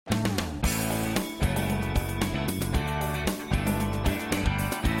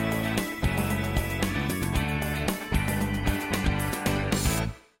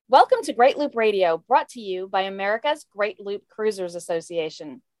Welcome to Great Loop Radio, brought to you by America's Great Loop Cruisers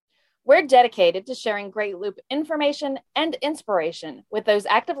Association. We're dedicated to sharing Great Loop information and inspiration with those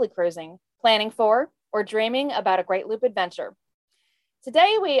actively cruising, planning for, or dreaming about a Great Loop adventure.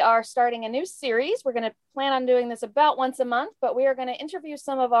 Today, we are starting a new series. We're going to plan on doing this about once a month, but we are going to interview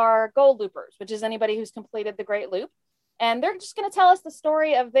some of our Gold Loopers, which is anybody who's completed the Great Loop. And they're just going to tell us the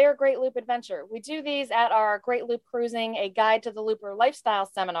story of their Great Loop adventure. We do these at our Great Loop Cruising, a Guide to the Looper Lifestyle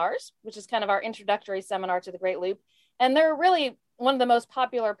seminars, which is kind of our introductory seminar to the Great Loop. And they're really one of the most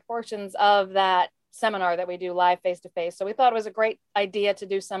popular portions of that seminar that we do live face-to-face. So we thought it was a great idea to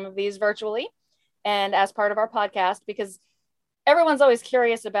do some of these virtually and as part of our podcast, because everyone's always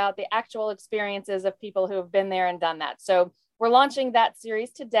curious about the actual experiences of people who have been there and done that. So we're launching that series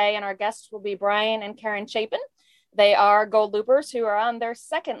today, and our guests will be Brian and Karen Chapin. They are Gold Loopers who are on their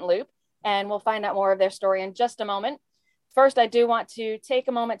second loop, and we'll find out more of their story in just a moment. First, I do want to take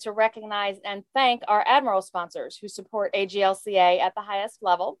a moment to recognize and thank our Admiral sponsors who support AGLCA at the highest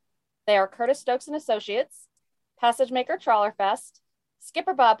level. They are Curtis Stokes and Associates, Passage Maker Trawler Fest,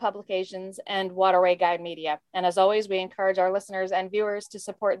 Skipper Bob Publications, and Waterway Guide Media. And as always, we encourage our listeners and viewers to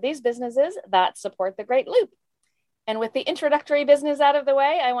support these businesses that support the Great Loop. And with the introductory business out of the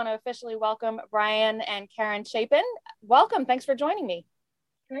way, I want to officially welcome Brian and Karen Chapin. Welcome. Thanks for joining me.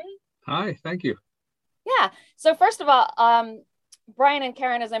 Great. Hi, thank you. Yeah. So first of all, Brian and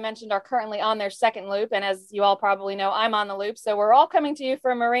Karen, as I mentioned, are currently on their second loop. And as you all probably know, I'm on the loop. So we're all coming to you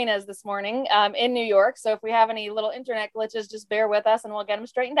from marinas this morning in New York. So if we have any little internet glitches, just bear with us and we'll get them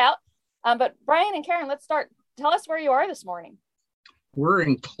straightened out. But Brian and Karen, let's start. Tell us where you are this morning. We're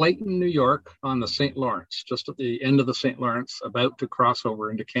in Clayton, New York on the St. Lawrence, just at the end of the St. Lawrence, about to cross over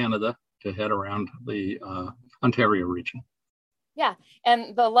into Canada to head around the Ontario region. Yeah.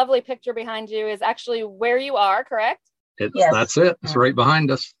 And the lovely picture behind you is actually where you are, correct? Yes. That's it. It's right behind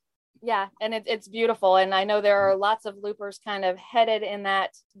us. Yeah. And it's beautiful. And I know there are lots of loopers kind of headed in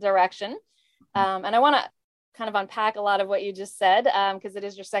that direction. And I want to kind of unpack a lot of what you just said, because it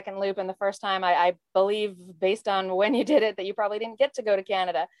is your second loop. And the first time I believe, based on when you did it, that you probably didn't get to go to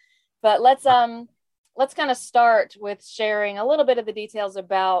Canada. But let's kind of start with sharing a little bit of the details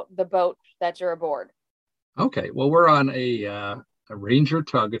about the boat that you're aboard. Okay. Well, we're on a Ranger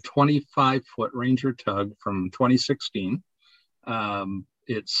Tug, a 25-foot Ranger Tug from 2016.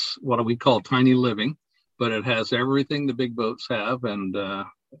 It's what we call tiny living, but it has everything the big boats have, and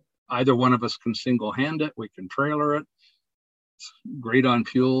either one of us can single-hand it. We can trailer it. It's great on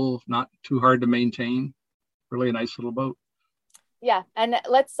fuel, not too hard to maintain. Really a nice little boat. Yeah, and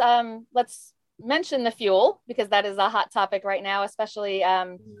let's mention the fuel, because that is a hot topic right now, especially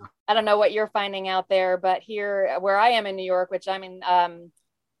I don't know what you're finding out there, but here where I am in New York, which I'm in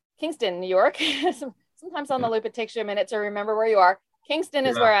Kingston, New York. Sometimes on the loop it takes you a minute to remember where you are. Kingston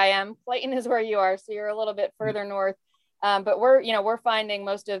is where I am. Clayton is where you are, so you're a little bit further north. But we're finding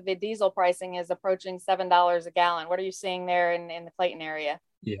most of the diesel pricing is approaching $7 a gallon. What are you seeing there in the Clayton area?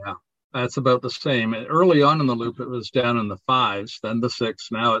 Yeah, that's about the same. Early on in the loop, it was down in the 5s, then the 6.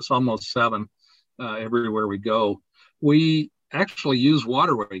 Now it's almost 7 everywhere we go. We actually use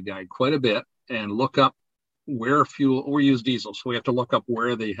Waterway Guide quite a bit and look up where fuel, we use diesel. So we have to look up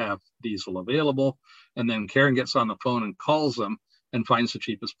where they have diesel available. And then Karen gets on the phone and calls them and finds the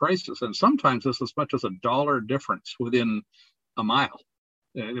cheapest prices. And sometimes it's as much as $1 difference within a mile.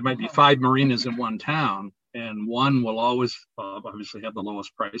 There might be 5 marinas in one town, and one will always obviously have the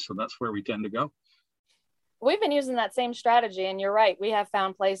lowest price. So that's where we tend to go. We've been using that same strategy, and you're right. We have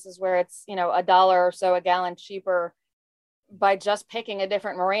found places where it's, $1 or so a gallon cheaper by just picking a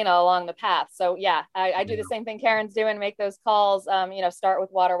different marina along the path. So yeah, I do the same thing Karen's doing, make those calls, start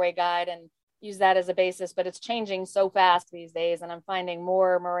with Waterway Guide and use that as a basis, but it's changing so fast these days. And I'm finding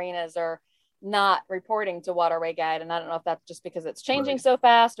more marinas are not reporting to Waterway Guide. And I don't know if that's just because it's changing so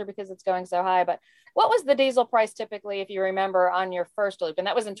fast or because it's going so high, but what was the diesel price typically, if you remember, on your first loop? And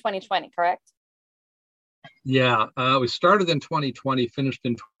that was in 2020, correct? Yeah, we started in 2020, finished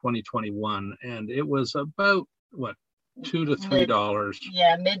in 2021, and it was about $2 to $3.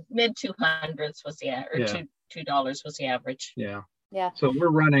 Yeah, mid 200s was the average. $2 was the average. Yeah. Yeah. So we're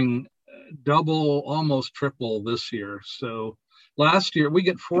running double, almost triple this year. So last year we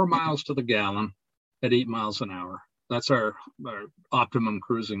get 4 miles to the gallon at 8 miles an hour. That's our optimum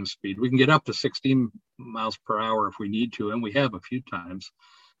cruising speed. We can get up to 16 miles per hour if we need to, and we have a few times,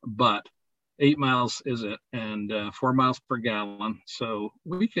 but 8 miles is it, and 4 miles per gallon. So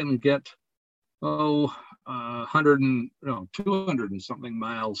we can get 200 and something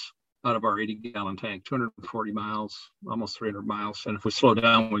miles out of our 80-gallon tank, 240 miles, almost 300 miles. And if we slow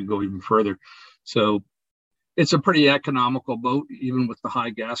down, we can go even further. So it's a pretty economical boat, even with the high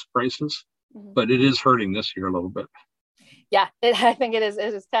gas prices, but it is hurting this year a little bit. Yeah, I think it is.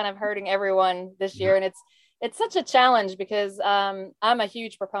 It is kind of hurting everyone this year, and it's such a challenge because I'm a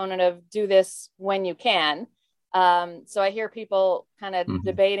huge proponent of do this when you can. So I hear people kind of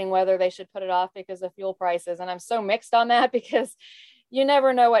debating whether they should put it off because of fuel prices, and I'm so mixed on that because you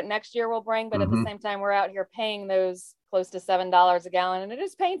never know what next year will bring. But at the same time, we're out here paying those close to $7 a gallon, and it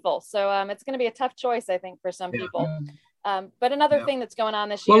is painful. So it's going to be a tough choice, I think, for some people. But another thing that's going on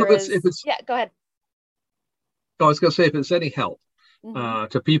this year go ahead. I was going to say, if it's any help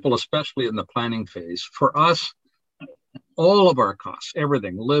to people, especially in the planning phase, for us, all of our costs,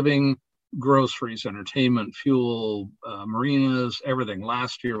 everything, living, groceries, entertainment, fuel, marinas, everything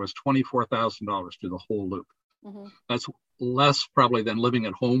last year was $24,000 through the whole loop. That's less probably than living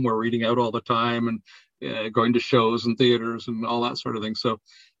at home where we're eating out all the time and going to shows and theaters and all that sort of thing. So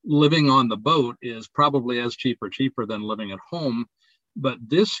living on the boat is probably as cheaper than living at home. But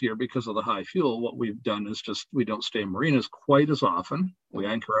this year, because of the high fuel, what we've done is just we don't stay in marinas quite as often. We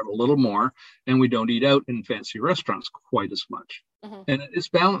anchor out a little more, and we don't eat out in fancy restaurants quite as much. And it's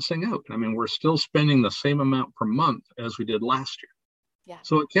balancing out. I mean, we're still spending the same amount per month as we did last year.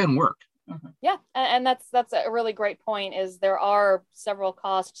 So it can work. Yeah, and that's a really great point. Is there are several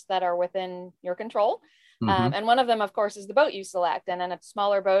costs that are within your control. And one of them, of course, is the boat you select. And in a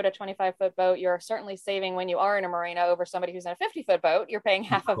smaller boat, a 25-foot boat, you're certainly saving when you are in a marina over somebody who's in a 50-foot boat. You're paying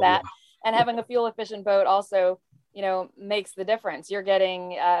half of that. And having a fuel efficient boat also, makes the difference. You're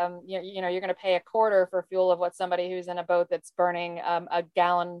getting, you're going to pay a quarter for fuel of what somebody who's in a boat that's burning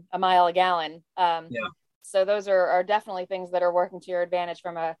a mile a gallon. So those are definitely things that are working to your advantage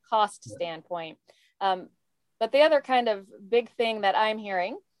from a cost standpoint. But the other kind of big thing that I'm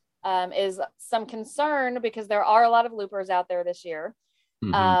hearing is some concern because there are a lot of loopers out there this year.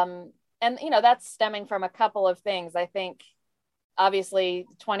 And, that's stemming from a couple of things. I think, obviously,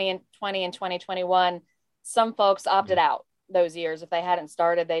 2020 and 2021, some folks opted out those years. If they hadn't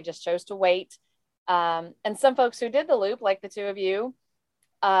started, they just chose to wait. And some folks who did the loop, like the two of you,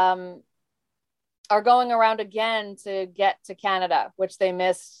 are going around again to get to Canada, which they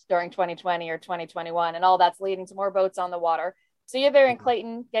missed during 2020 or 2021. And all that's leading to more boats on the water. So you're there in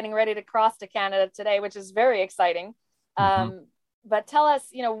Clayton getting ready to cross to Canada today, which is very exciting. But tell us,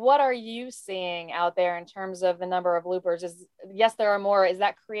 what are you seeing out there in terms of the number of loopers? Yes, there are more. Is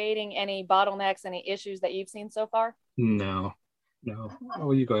that creating any bottlenecks, any issues that you've seen so far? No.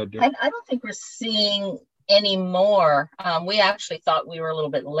 Oh, you go ahead, dear. I don't think we're seeing any more. We actually thought we were a little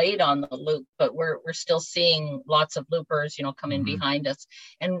bit late on the loop, but we're still seeing lots of loopers, come in behind us.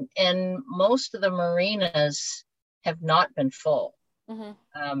 And most of the marinas have not been full.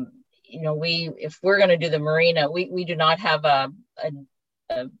 If we're going to do the marina, we do not have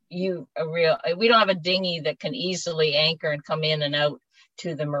we don't have a dinghy that can easily anchor and come in and out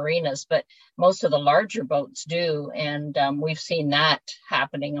to the marinas, but most of the larger boats do. And we've seen that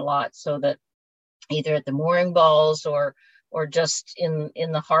happening a lot, so that either at the mooring balls or just in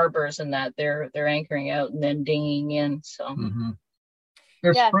the harbors and that they're anchoring out and then dinghying in. So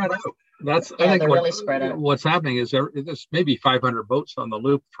they're spread out. I think really spread out. What's happening is there's maybe 500 boats on the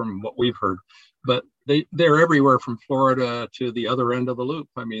loop from what we've heard, but they're everywhere from Florida to the other end of the loop.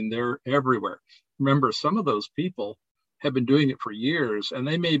 I mean, they're everywhere. Remember, some of those people have been doing it for years, and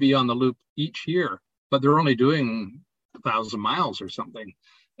they may be on the loop each year, but they're only doing 1,000 miles or something.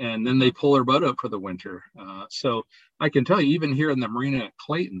 And then they pull their boat up for the winter. So I can tell you, even here in the marina at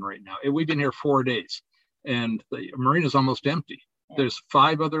Clayton right now, we've been here 4 days, and the marina is almost empty. There's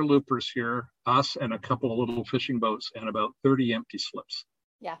 5 other loopers here, us and a couple of little fishing boats, and about 30 empty slips.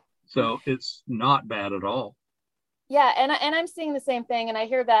 Yeah. So it's not bad at all. Yeah, and I'm seeing the same thing, and I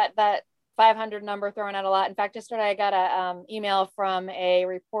hear that 500 number thrown out a lot. In fact, yesterday I got a email from a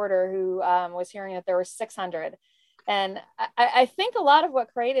reporter who was hearing that there were 600. And I think a lot of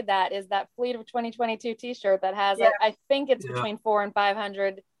what created that is that Fleet of 2022 t-shirt that has, I think it's between 400 and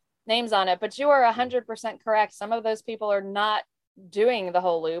 500 names on it. But you are 100% correct. Some of those people are not doing the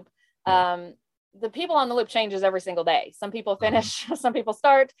whole loop. The people on the loop changes every single day. Some people finish, some people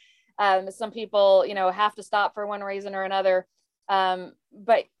start, some people, have to stop for one reason or another.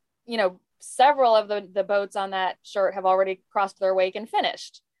 But, several of the boats on that shirt have already crossed their wake and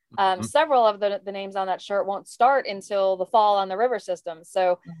finished. Several of the names on that shirt won't start until the fall on the river system.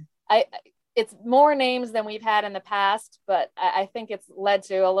 So it's more names than we've had in the past, but I think it's led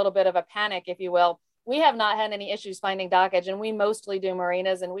to a little bit of a panic, if you will. We have not had any issues finding dockage, and we mostly do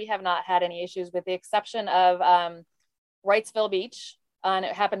marinas, and we have not had any issues with the exception of Wrightsville Beach. And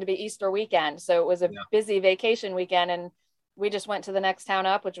it happened to be Easter weekend. So it was a busy vacation weekend, and we just went to the next town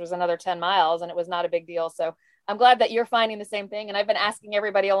up, which was another 10 miles, and it was not a big deal. So I'm glad that you're finding the same thing. And I've been asking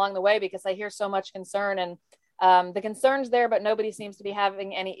everybody along the way because I hear so much concern, and the concern's there, but nobody seems to be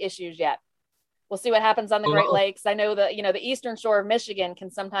having any issues yet. We'll see what happens on the Great Lakes. I know that, the eastern shore of Michigan can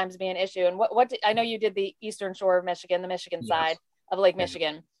sometimes be an issue. And I know you did the eastern shore of Michigan, the Michigan side of Lake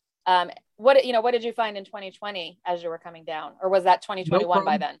Michigan. What did you find in 2020 as you were coming down, or was that 2021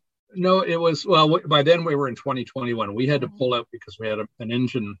 by then? No, it was, by then we were in 2021. We had to pull out because we had an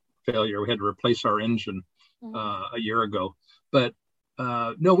engine failure. We had to replace our engine a year ago. But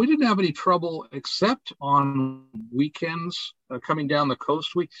no, we didn't have any trouble except on weekends coming down the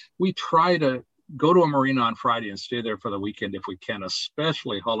coast. We try to go to a marina on Friday and stay there for the weekend if we can,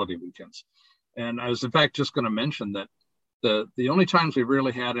 especially holiday weekends. And I was in fact just going to mention that the only times we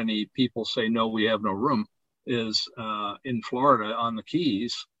really had any people say, no, we have no room is in Florida on the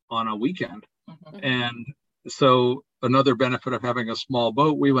Keys on a weekend. And so another benefit of having a small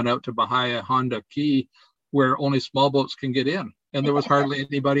boat, we went out to Bahia Honda Key where only small boats can get in. And there was hardly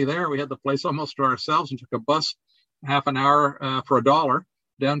anybody there. We had the place almost to ourselves and took a bus half an hour for $1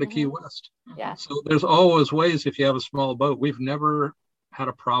 down to Key West. Yeah. So there's always ways if you have a small boat. We've never had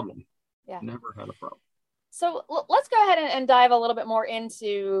a problem. Never had a problem. So let's go ahead and dive a little bit more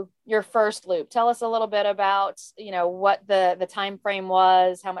into your first loop. Tell us a little bit about, what the time frame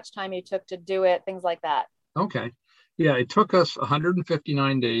was, how much time you took to do it, things like that. Okay. Yeah, it took us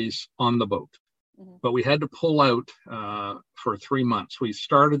 159 days on the boat, but we had to pull out for 3 months. We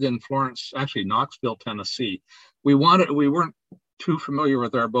started in Florence, actually Knoxville, Tennessee. We weren't too familiar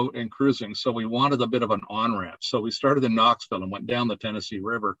with our boat and cruising, so we wanted a bit of an on-ramp. So we started in Knoxville and went down the Tennessee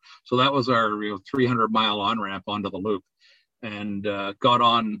River. So that was our 300-mile on-ramp onto the loop, and got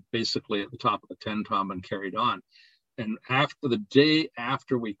on basically at the top of the 10-tom and carried on. And the day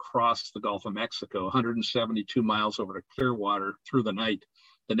after we crossed the Gulf of Mexico, 172 miles over to Clearwater through the night,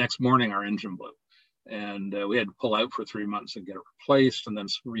 the next morning our engine blew. And we had to pull out for 3 months and get it replaced, and then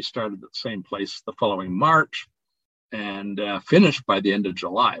restarted at the same place the following March, and finished by the end of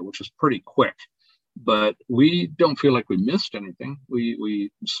July, which is pretty quick. But we don't feel like we missed anything.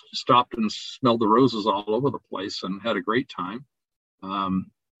 We stopped and smelled the roses all over the place and had a great time.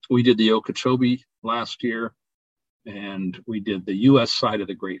 We did the Okeechobee last year, and we did the U.S. side of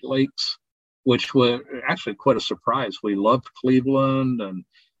the Great Lakes, which was actually quite a surprise. We loved Cleveland and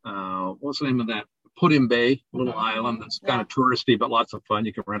what's the name of that? Put-in Bay, little island that's kind of touristy, but lots of fun.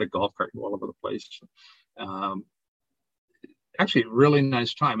 You can rent a golf cart and go all over the place. Actually, really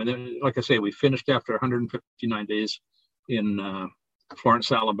nice time. And then, like I say, we finished after 159 days in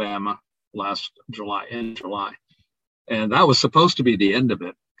Florence, Alabama in July. And that was supposed to be the end of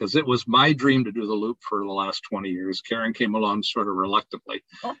it, because it was my dream to do the loop for the last 20 years. Karen came along sort of reluctantly.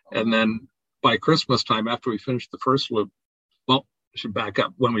 And then by Christmas time, after we finished the first loop, well, I should back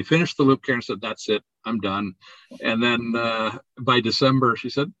up. When we finished the loop, Karen said, that's it, I'm done. And then by December, she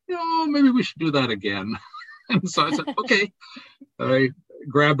said, maybe we should do that again. And so I said, okay. I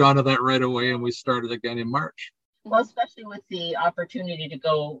grabbed onto that right away, and we started again in March. Well, especially with the opportunity to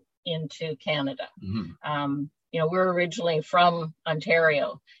go into Canada. We're originally from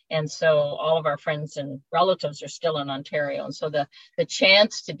Ontario, and so all of our friends and relatives are still in Ontario. And so the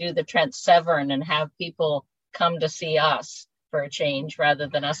chance to do the Trent Severn and have people come to see us for a change, rather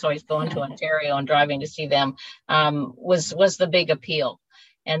than us always going to Ontario and driving to see them, was the big appeal.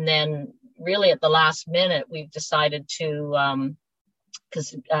 And then really at the last minute, we've decided to,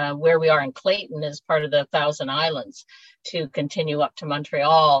 because where we are in Clayton is part of the Thousand Islands, to continue up to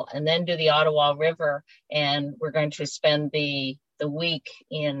Montreal and then do the Ottawa River. And we're going to spend the week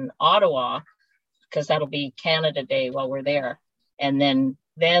in Ottawa, because that'll be Canada Day while we're there. And then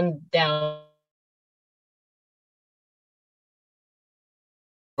down.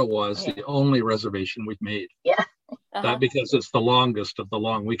 Was the only reservation we've made. Yeah. That because it's the longest of the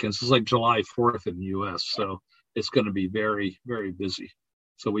long weekends. It's like July 4th in the U.S., so it's going to be very, very busy.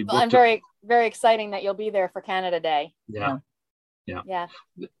 So we booked. And very, very exciting that you'll be there for Canada Day. Yeah.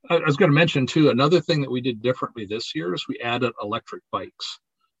 I was going to mention too, another thing that we did differently this year is we added electric bikes.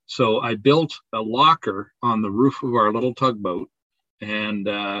 So I built a locker on the roof of our little tugboat. And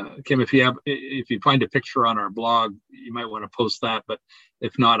Kim, if you find a picture on our blog, you might want to post that. But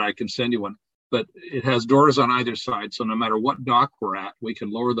if not, I can send you one. But it has doors on either side, so no matter what dock we're at, we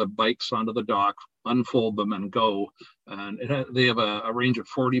can lower the bikes onto the dock, unfold them, and go. And they have a range of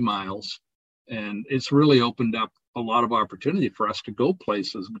 40 miles, and it's really opened up a lot of opportunity for us to go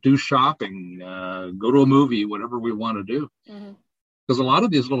places, do shopping, go to a movie, whatever we want to do. Because a lot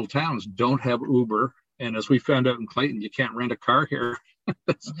of these little towns don't have Uber. And as we found out in Clayton, you can't rent a car here.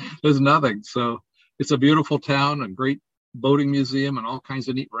 There's nothing. So it's a beautiful town, a great boating museum, and all kinds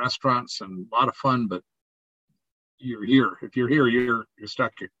of neat restaurants and a lot of fun. But you're here. If you're here, you're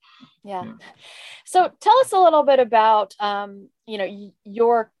stuck here. Yeah. So tell us a little bit about,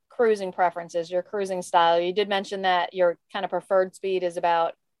 your cruising preferences, your cruising style. You did mention that your kind of preferred speed is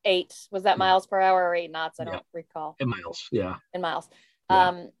about 8. Was that miles per hour or 8 knots? I don't recall. In miles. Yeah. In miles.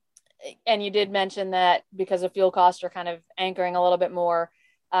 Yeah. And you did mention that because of fuel costs, you're kind of anchoring a little bit more.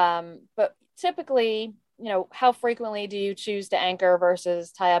 But typically, how frequently do you choose to anchor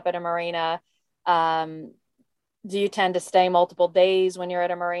versus tie up at a marina? Do you tend to stay multiple days when you're at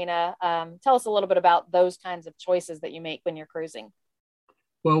a marina? Tell us a little bit about those kinds of choices that you make when you're cruising.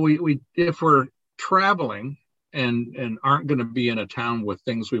 Well, we if we're traveling and aren't going to be in a town with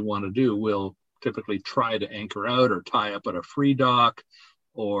things we want to do, we'll typically try to anchor out or tie up at a free dock,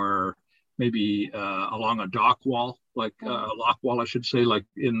 or maybe along a dock wall, like a lock wall, I should say. Like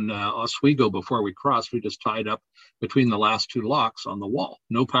in Oswego, before we crossed, we just tied up between the last 2 locks on the wall.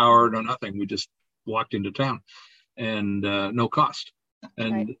 No power, no nothing. We just walked into town, and no cost.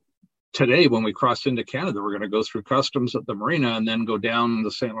 And today, when we cross into Canada, we're going to go through customs at the marina and then go down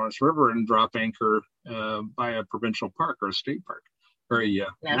the St. Lawrence River and drop anchor by a provincial park or a state park, or a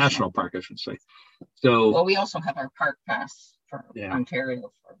national park, I should say. So, well, we also have our park pass for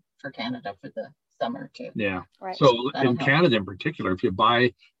Ontario for Canada for the summer too. Yeah. Right. So in Canada in particular, if you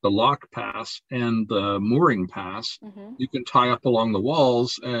buy the lock pass and the mooring pass, you can tie up along the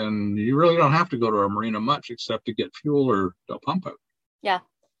walls, and you really don't have to go to a marina much except to get fuel or a pump out. Yeah.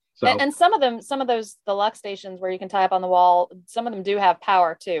 So. And some of those, the lock stations where you can tie up on the wall, some of them do have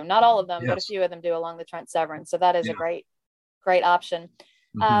power too. Not all of them, but a few of them do along the Trent Severn. So that is a great option.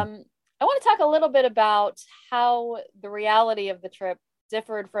 I want to talk a little bit about how the reality of the trip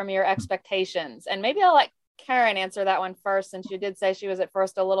differed from your expectations. And maybe I'll let Karen answer that one first, since you did say she was at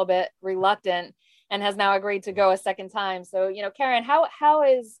first a little bit reluctant and has now agreed to go a second time. So, Karen, how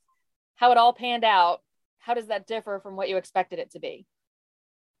it all panned out? How does that differ from what you expected it to be?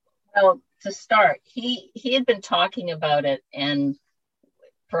 Well, to start, he had been talking about it, and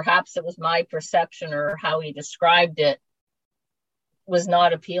perhaps it was my perception or how he described it was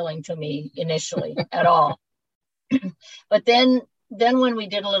not appealing to me initially at all. But then when we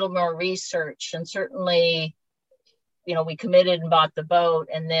did a little more research, and certainly, we committed and bought the boat,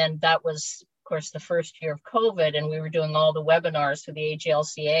 and then that was, of course, the first year of COVID, and we were doing all the webinars for the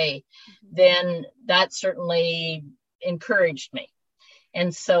AGLCA, then that certainly encouraged me.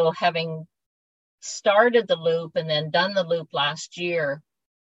 And so, having started the loop and then done the loop last year,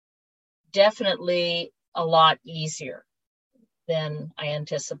 definitely a lot easier than I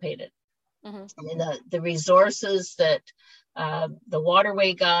anticipated. I mean, the resources that the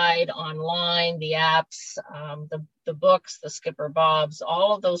Waterway Guide online, the apps, the books, the Skipper Bobs,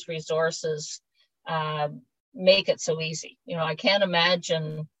 all of those resources make it so easy. I can't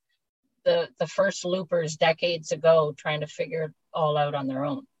imagine the first loopers decades ago trying to figure it all out on their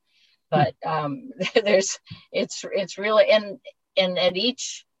own. But it's really, and at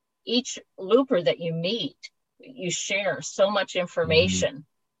each looper that you meet, you share so much information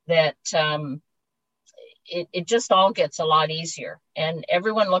that it just all gets a lot easier, and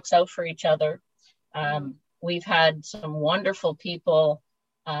everyone looks out for each other. We've had some wonderful people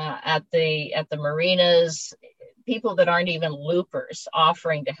at the marinas, people that aren't even loopers,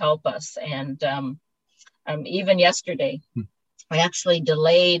 offering to help us. And even yesterday, I actually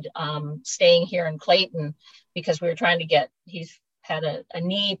delayed staying here in Clayton because we were trying to he's had a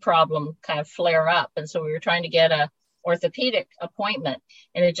knee problem kind of flare up. And so we were trying to get a orthopedic appointment,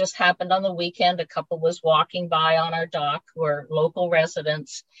 and it just happened on the weekend. A couple was walking by on our dock who are local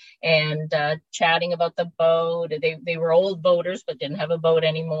residents, and chatting about the boat. They were old boaters but didn't have a boat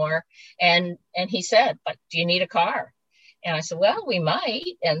anymore, and he said, "But do you need a car?" And I said, "Well, we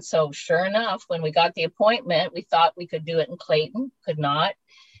might." And so sure enough, when we got the appointment, we thought we could do it in Clayton, could not.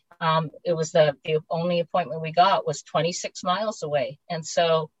 It was the only appointment we got was 26 miles away. And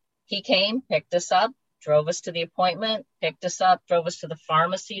so he came, picked us up, drove us to the appointment, picked us up, drove us to the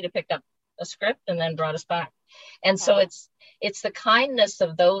pharmacy to pick up a script, and then brought us back. And so it's the kindness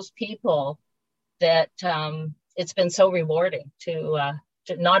of those people that it's been so rewarding to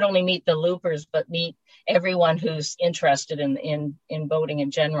not only meet the loopers, but meet everyone who's interested in boating in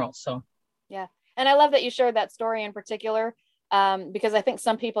general. So yeah, and I love that you shared that story in particular, because I think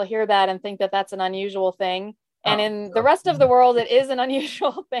some people hear that and think that that's an unusual thing. And in the rest of the world, it is an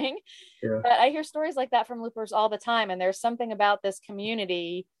unusual thing. Yeah. But I hear stories like that from loopers all the time. And there's something about this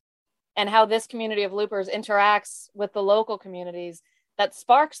community and how this community of loopers interacts with the local communities that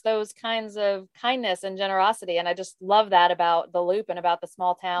sparks those kinds of kindness and generosity. And I just love that about the loop and about the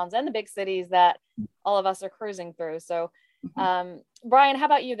small towns and the big cities that all of us are cruising through. So Brian, how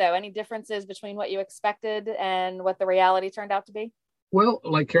about you though? Any differences between what you expected and what the reality turned out to be? Well,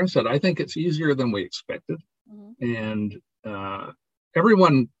 like Karen said, I think it's easier than we expected. Mm-hmm. And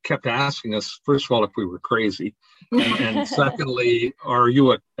everyone kept asking us, first of all, if we were crazy. And secondly, are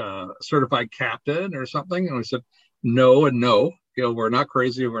you a certified captain or something? And we said, no and no. We're not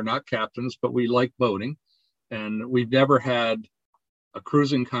crazy. We're not captains, but we like boating. And we've never had a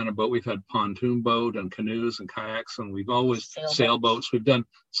cruising kind of boat. We've had pontoon boat and canoes and kayaks, and we've always sailboats. We've done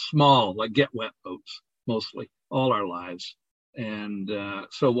small, like get wet boats, mostly all our lives. And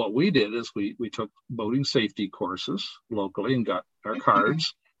so what we did is we took boating safety courses locally and got our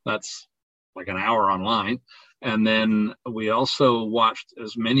cards. That's like an hour online. And then we also watched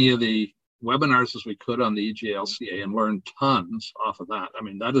as many of the webinars as we could on the EGLCA and learned tons off of that. I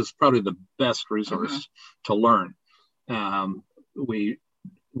mean, that is probably the best resource to learn. We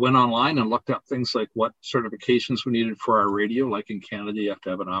went online and looked up things like what certifications we needed for our radio. Like in Canada, you have to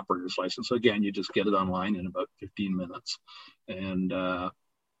have an operator's license. So again, you just get it online in about 15 minutes. And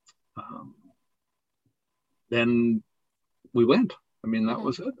then we went. I mean, that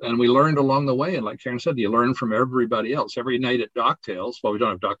was it. And we learned along the way. And like Karen said, you learn from everybody else. Every night at Docktails, well, we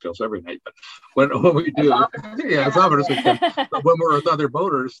don't have Docktails every night, but when we do, as often as we can. But when we're with other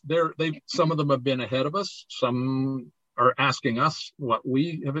boaters, some of them have been ahead of us. Some are asking us what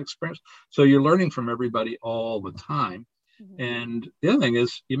we have experienced. So you're learning from everybody all the time. And the other thing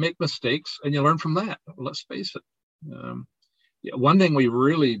is you make mistakes and you learn from that. Let's face it. One thing we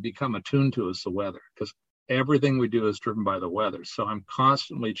really become attuned to is the weather, because everything we do is driven by the weather. So I'm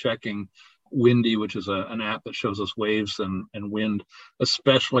constantly checking Windy, which is an app that shows us waves and wind,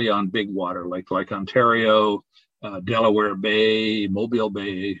 especially on big water, like Ontario, Delaware Bay, Mobile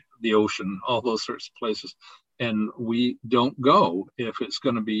Bay, the ocean, all those sorts of places. And we don't go if it's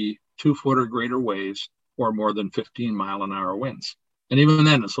going to be 2-foot or greater waves or more than 15-mile-an-hour winds. And even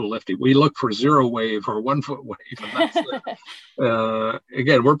then, it's a little lifty. We look for 0 wave or 1-foot wave. And that's it.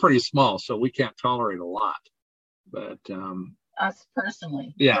 Again, we're pretty small, so we can't tolerate a lot. But us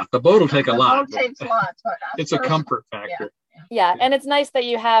personally, yeah, the boat will take a lot. The boat takes lots, but it's a comfort factor. Yeah, and it's nice that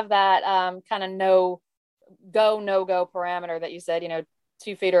you have that kind of no go parameter that you said.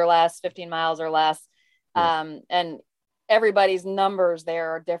 2 feet or less, 15 miles or less. And everybody's numbers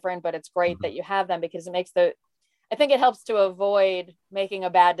there are different, but it's great that you have them, because it makes I think it helps to avoid making a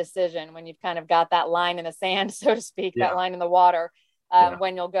bad decision when you've kind of got that line in the sand, so to speak, that line in the water,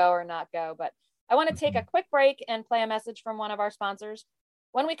 when you'll go or not go. But I want to take a quick break and play a message from one of our sponsors.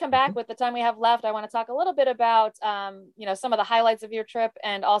 When we come back with the time we have left, I want to talk a little bit about, some of the highlights of your trip,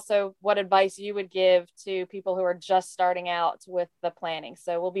 and also what advice you would give to people who are just starting out with the planning.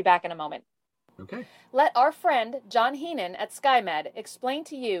 So we'll be back in a moment. Okay. Let our friend John Heenan at SkyMed explain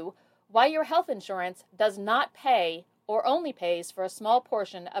to you why your health insurance does not pay or only pays for a small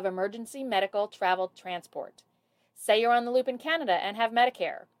portion of emergency medical travel transport. Say you're on the loop in Canada and have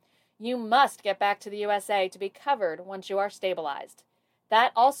Medicare. You must get back to the USA to be covered once you are stabilized.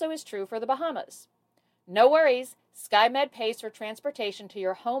 That also is true for the Bahamas. No worries, SkyMed pays for transportation to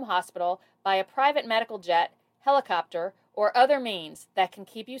your home hospital by a private medical jet, helicopter, or other means that can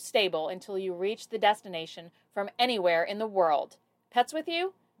keep you stable until you reach the destination from anywhere in the world. Pets with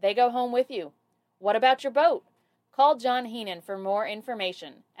you? They go home with you. What about your boat? Call John Heenan for more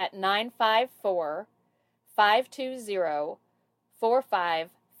information at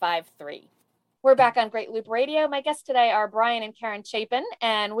 954-520-4553. We're back on Great Loop Radio. My guests today are Brian and Karen Chapin,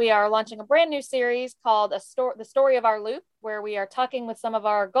 and we are launching a brand new series called The Story of Our Loop, where we are talking with some of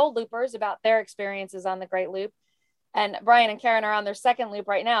our Gold Loopers about their experiences on the Great Loop. And Brian and Karen are on their second loop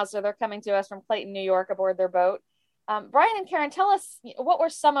right now, so they're coming to us from Clayton, New York, aboard their boat. Brian and Karen, tell us, what were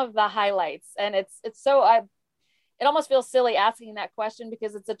some of the highlights? And it almost feels silly asking that question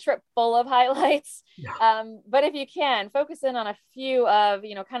because it's a trip full of highlights. Yeah. But if you can, focus in on a few of,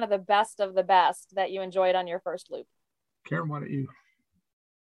 kind of the best that you enjoyed on your first loop. Karen, why don't you?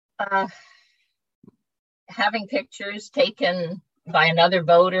 Having pictures taken by another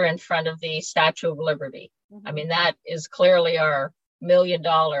boater in front of the Statue of Liberty. Mm-hmm. I mean, that is clearly our $1 million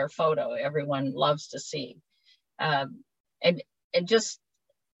photo everyone loves to see. And just,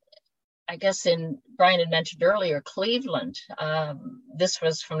 I guess Brian had mentioned earlier, Cleveland, this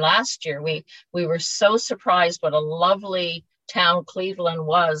was from last year. We were so surprised what a lovely town Cleveland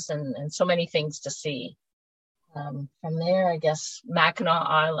was, and so many things to see. From there, I guess, Mackinac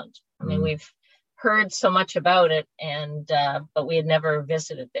Island. I mean, we've heard so much about it, but we had never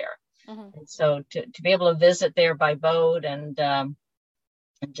visited there. Mm-hmm. And so to be able to visit there by boat and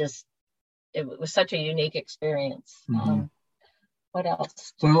just, it was such a unique experience. Mm-hmm. What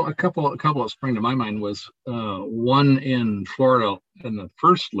else? Well, a couple of spring to my mind was one in Florida in the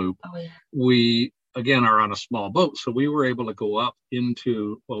first loop. Oh, yeah. We again are on a small boat, so we were able to go up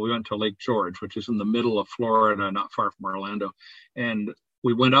into, well, we went to Lake George, which is in the middle of Florida, not far from Orlando, and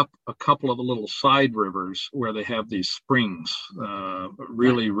we went up a couple of the little side rivers where they have these springs,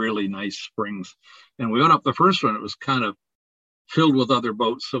 really nice springs. And we went up the first one. It was kind of filled with other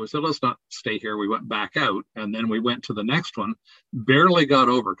boats. So we said, let's not stay here. We went back out. And then we went to the next one, barely got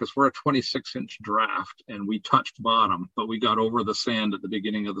over because we're a 26-inch draft and we touched bottom, but we got over the sand at the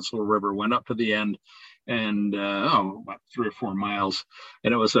beginning of this little river, went up to the end and about 3 or 4 miles.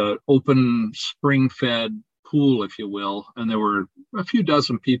 And it was an open spring-fed pool, if you will. And there were a few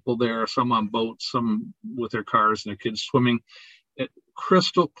dozen people there, some on boats, some with their cars and their kids swimming.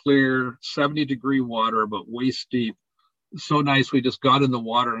 Crystal clear, 70-degree water, but waist deep. So nice. We just got in the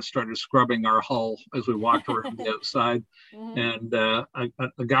water and started scrubbing our hull as we walked over from the outside. And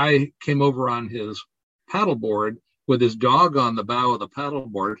a guy came over on his paddleboard with his dog on the bow of the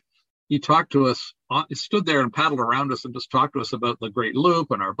paddleboard. He talked to us, he stood there and paddled around us and just talked to us about the Great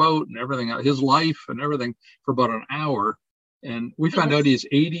Loop and our boat and everything, his life and everything for about an hour. And we found out he's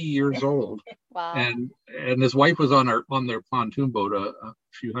 80 years old. Wow. And his wife was on their pontoon boat a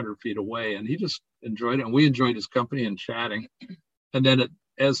few hundred feet away, and he just enjoyed it. And we enjoyed his company and chatting. And then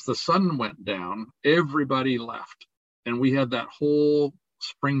as the sun went down, everybody left. And we had that whole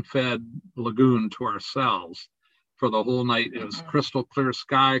spring-fed lagoon to ourselves for the whole night. It was crystal clear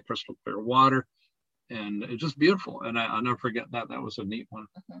sky, crystal clear water, and it was just beautiful. And I'll never forget that. That was a neat one.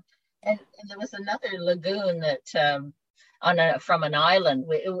 And there was another lagoon that from an island,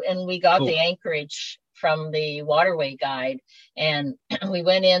 and we got the anchorage from the waterway guide, and we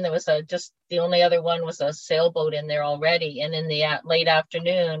went in. There was just the only other one was a sailboat in there already, and in the late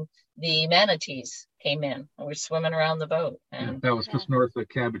afternoon the manatees came in and we're swimming around the boat. And that was just north of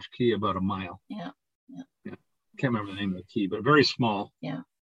Cabbage Key, about a mile. Yeah. Can't remember the name of the key, but very small. Yeah.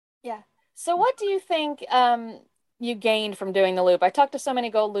 So what do you think you gained from doing the loop? I talked to so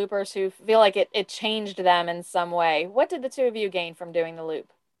many Gold Loopers who feel like it changed them in some way. What did the two of you gain from doing the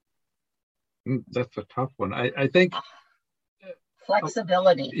loop? That's a tough one. I think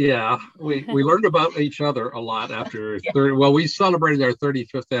flexibility. Yeah, we learned about each other a lot after 30. Well, we celebrated our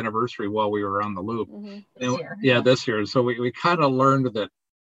 35th anniversary while we were on the loop. This year. So we kind of learned that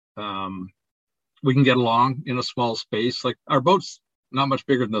we can get along in a small space. Like our boat's not much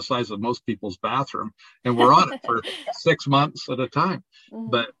bigger than the size of most people's bathroom, and we're on it for 6 months at a time.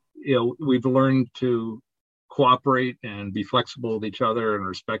 But we've learned to cooperate and be flexible with each other and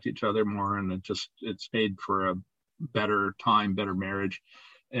respect each other more, and it's made for a better time, better marriage.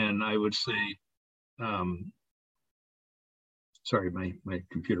 And I would say, sorry, my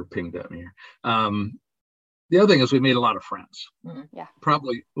computer pinged at me here. The other thing is we made a lot of friends.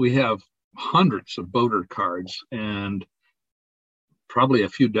 Probably we have hundreds of boater cards, and probably a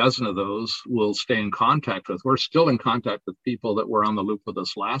few dozen of those we'll stay in contact with. We're still in contact with people that were on the loop with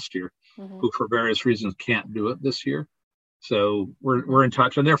us last year, who for various reasons can't do it this year. So we're in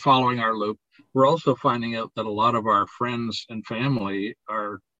touch, and they're following our loop. We're also finding out that a lot of our friends and family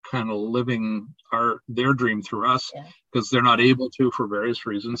are kind of living their dream through us because they're not able to for various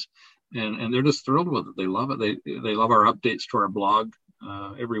reasons, and they're just thrilled with it. They love it. They love our updates to our blog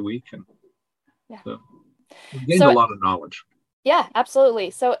every week, and so we gained a lot of knowledge. Yeah, absolutely.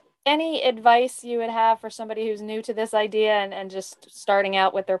 So any advice you would have for somebody who's new to this idea and just starting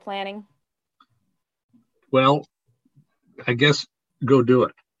out with their planning? Well, I guess go do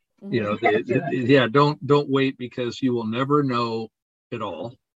it. Don't wait, because you will never know it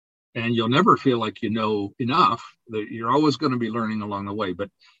all, and you'll never feel like you know enough. You're always going to be learning along the way, but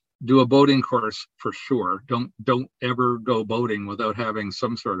do a boating course for sure. Don't ever go boating without having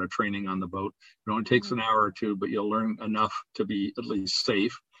some sort of training on the boat. It only takes an hour or two, but you'll learn enough to be at least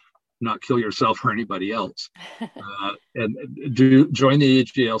safe, not kill yourself or anybody else. And join the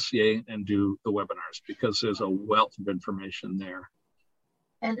AGLCA and do the webinars, because there's a wealth of information there.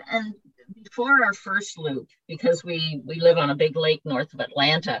 And before our first loop, because we live on a big lake north of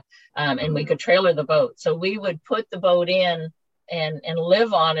Atlanta, and we could trailer the boat. So we would put the boat in and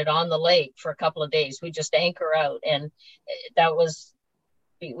live on it on the lake for a couple of days. We just anchor out, and that was,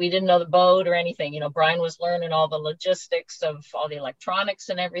 we didn't know the boat or anything. Brian was learning all the logistics of all the electronics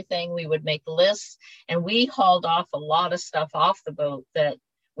and everything. We would make lists, and we hauled off a lot of stuff off the boat that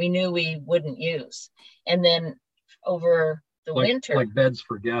we knew we wouldn't use. And then over the winter, like beds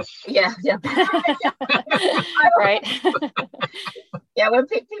for guests. Yeah. Right. When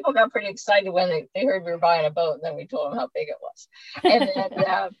people got pretty excited when they heard we were buying a boat, and then we told them how big it was.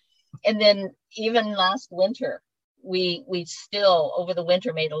 And then even last winter, we still over the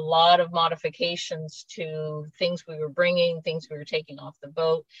winter made a lot of modifications to things we were bringing, things we were taking off the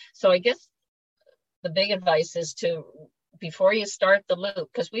boat. So I guess the big advice is to, before you start the loop,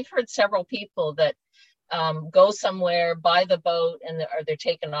 because we've heard several people that go somewhere, buy the boat, and they're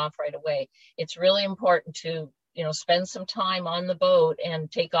taken off right away. It's really important to, spend some time on the boat and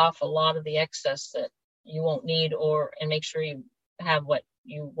take off a lot of the excess that you won't need, and make sure you have what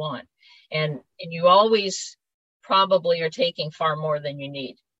you want. And you always probably are taking far more than you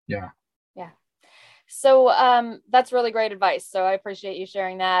need. Yeah. So that's really great advice. So I appreciate you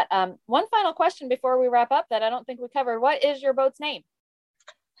sharing that. One final question before we wrap up that I don't think we covered. What is your boat's name?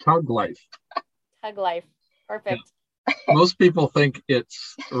 Tug Life. Tug Life. Perfect. Yeah. Most people think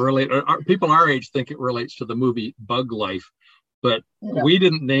it's related. People our age think it relates to the movie Bug Life, but we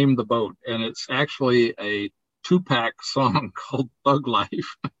didn't name the boat, and it's actually a Tupac song called Tug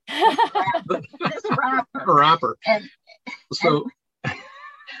Life. Rapper. So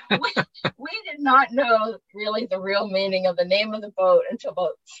we did not know really the real meaning of the name of the boat until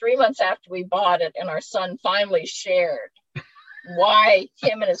about 3 months after we bought it, and our son finally shared why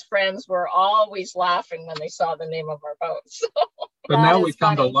him and his friends were always laughing when they saw the name of our boat. So. But now we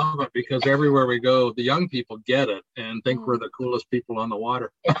come to love it, because everywhere we go, the young people get it and think we're the coolest people on the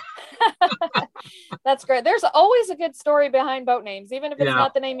water. Yeah. That's great. There's always a good story behind boat names, even if it's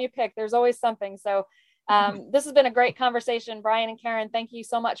not the name you pick. There's always something. So this has been a great conversation. Brian and Karen, thank you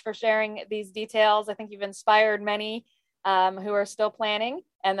so much for sharing these details. I think you've inspired many who are still planning,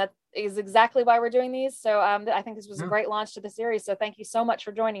 and that is exactly why we're doing these. So I think this was a great launch to the series. So thank you so much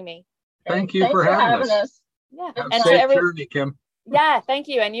for joining me. Thank you for having us. Yeah. And safe journey, Kim. Yeah, thank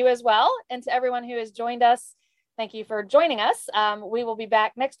you. And you as well. And to everyone who has joined us, thank you for joining us. We will be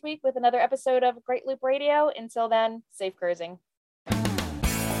back next week with another episode of Great Loop Radio. Until then, safe cruising.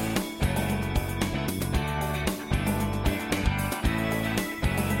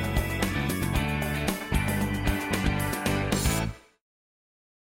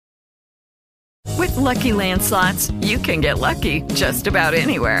 With Lucky Land Slots, you can get lucky just about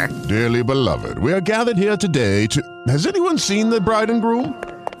anywhere. Dearly beloved, we are gathered here today to... Has anyone seen the bride and groom?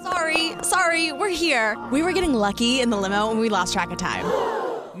 Sorry, we're here. We were getting lucky in the limo and we lost track of time.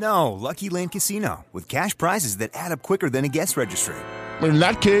 No, Lucky Land Casino, with cash prizes that add up quicker than a guest registry. In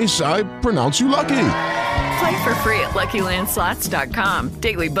that case, I pronounce you lucky. Play for free at LuckyLandSlots.com.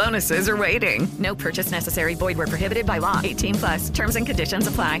 Daily bonuses are waiting. No purchase necessary. Void where prohibited by law. 18+. Terms and conditions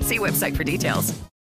apply. See website for details.